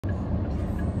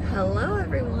Hello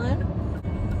everyone.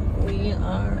 We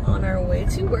are on our way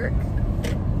to work.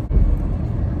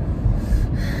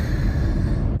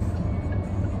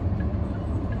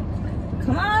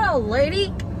 Come on, old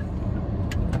lady.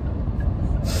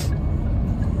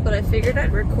 But I figured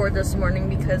I'd record this morning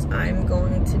because I'm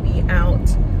going to be out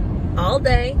all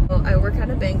day. Well, I work at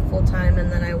a bank full time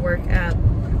and then I work at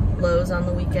Lowe's on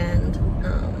the weekend.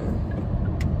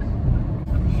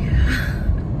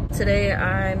 Yeah. Today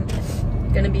I'm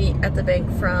gonna be at the bank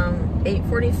from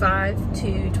 8:45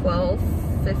 to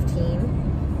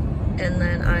 12:15, and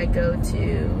then I go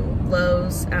to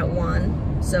Lowe's at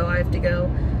 1. So I have to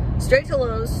go straight to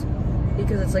Lowe's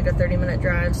because it's like a 30-minute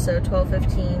drive. So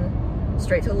 12:15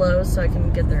 straight to Lowe's so I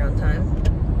can get there on time.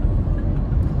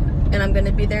 And I'm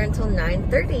gonna be there until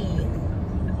 9:30.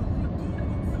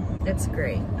 It's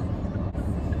great.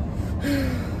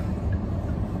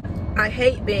 I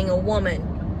hate being a woman.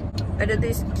 I did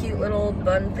these cute little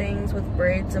bun things with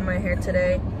braids in my hair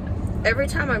today. Every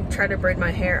time I try to braid my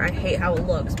hair, I hate how it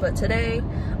looks. But today,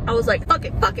 I was like, fuck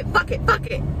it, fuck it, fuck it, fuck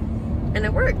it. And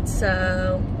it worked,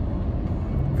 so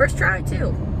first try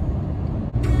too.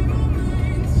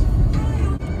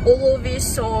 All of this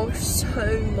so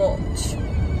much.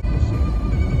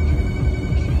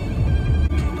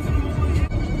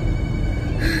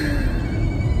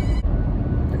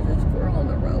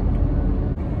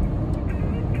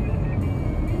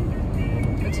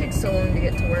 So long to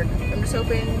get to work. I'm just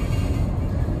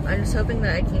hoping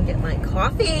that I can get my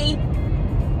coffee.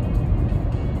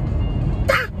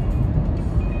 Ah!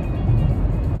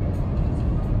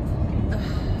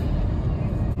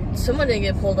 Someone didn't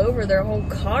get pulled over, their whole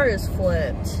car is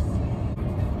flipped.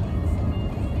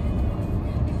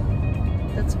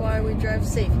 That's why we drive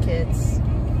safe, kids.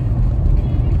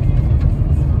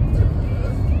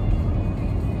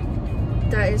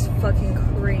 That is fucking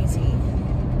crazy.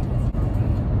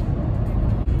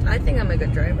 I think I'm a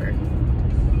good driver.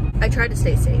 I try to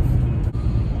stay safe.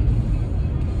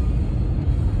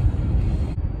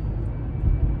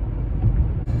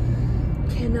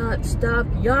 Cannot stop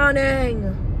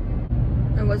yawning.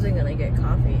 I wasn't gonna get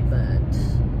coffee, but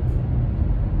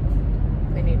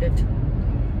I need it.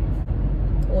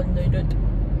 Oh, I need it.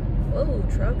 Whoa,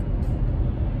 truck.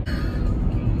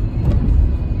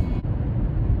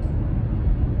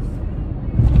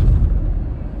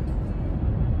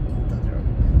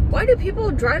 Why do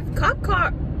people drive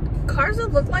cars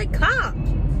that look like cops?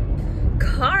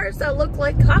 Cars that look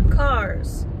like cop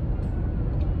cars.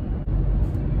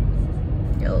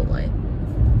 Yellow light.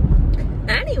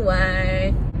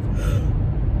 Anyway.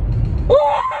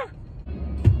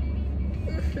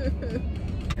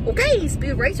 Okay,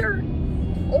 speed racer.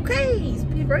 Okay,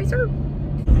 speed racer.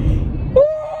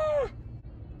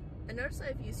 I noticed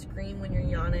that if you scream when you're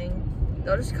yawning,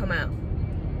 they'll just come out.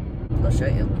 I'll show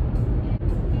you.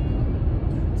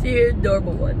 See, here's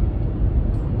normal one.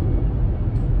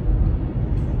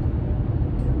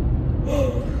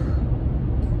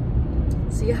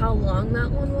 See how long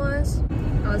that one was?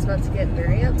 I was about to get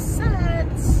very upset.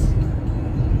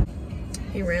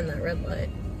 He ran that red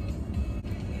light.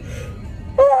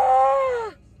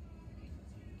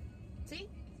 See?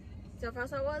 See how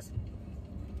fast that was?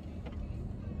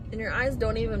 And your eyes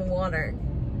don't even water.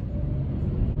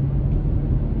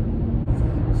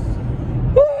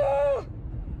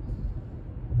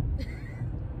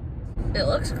 It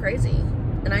looks crazy,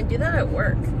 and I do that at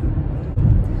work.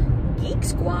 Geek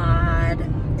Squad.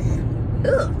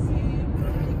 Ugh.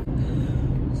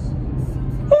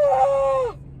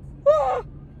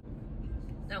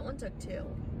 That one took 2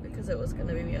 because it was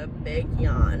gonna be a big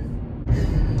yawn.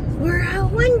 We're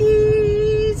at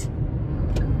Wendy's.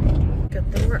 Good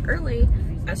thing we're early.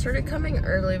 I started coming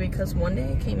early because one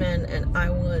day I came in and I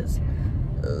was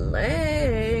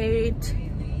late.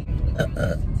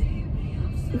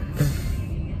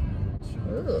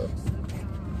 Ooh.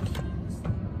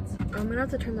 I'm gonna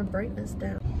have to turn the brightness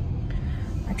down.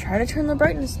 I try to turn the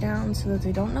brightness down so that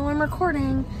they don't know I'm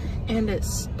recording, and it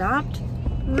stopped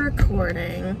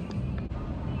recording.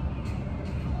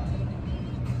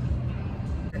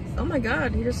 Oh my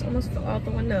god, he just almost fell out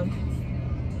the window.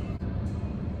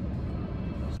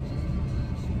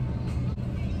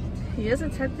 He has a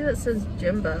tattoo that says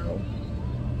Jimbo,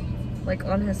 like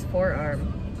on his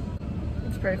forearm.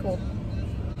 It's pretty cool.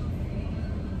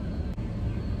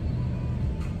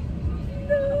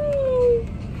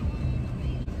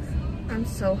 I'm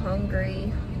so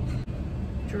hungry.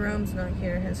 Jerome's not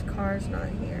here. His car's not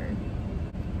here.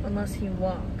 Unless he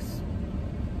walks.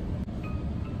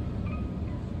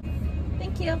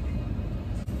 Thank you.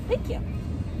 Thank you.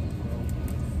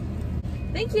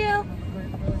 Thank you.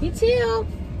 You too.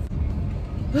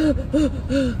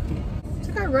 It's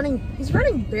a guy running, he's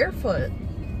running barefoot.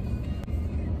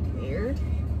 Weird.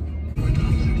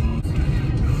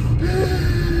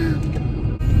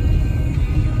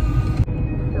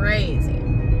 Crazy.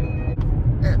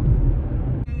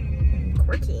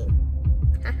 Quirky.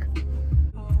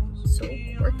 So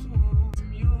quirky.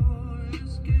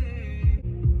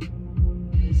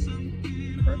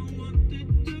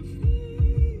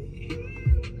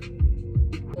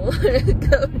 Wanna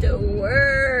go to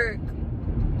work.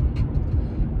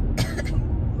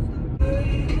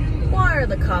 Why are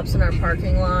the cops in our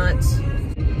parking lot?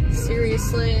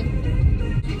 Seriously?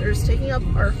 They're just taking up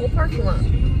our whole parking lot.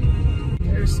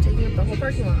 They're just taking up the whole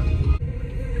parking lot.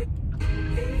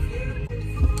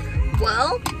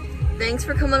 Well, thanks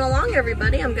for coming along,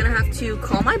 everybody. I'm gonna have to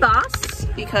call my boss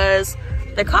because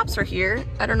the cops are here.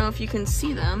 I don't know if you can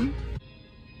see them.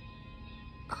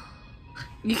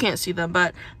 You can't see them,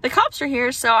 but the cops are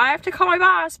here, so I have to call my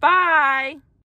boss. Bye!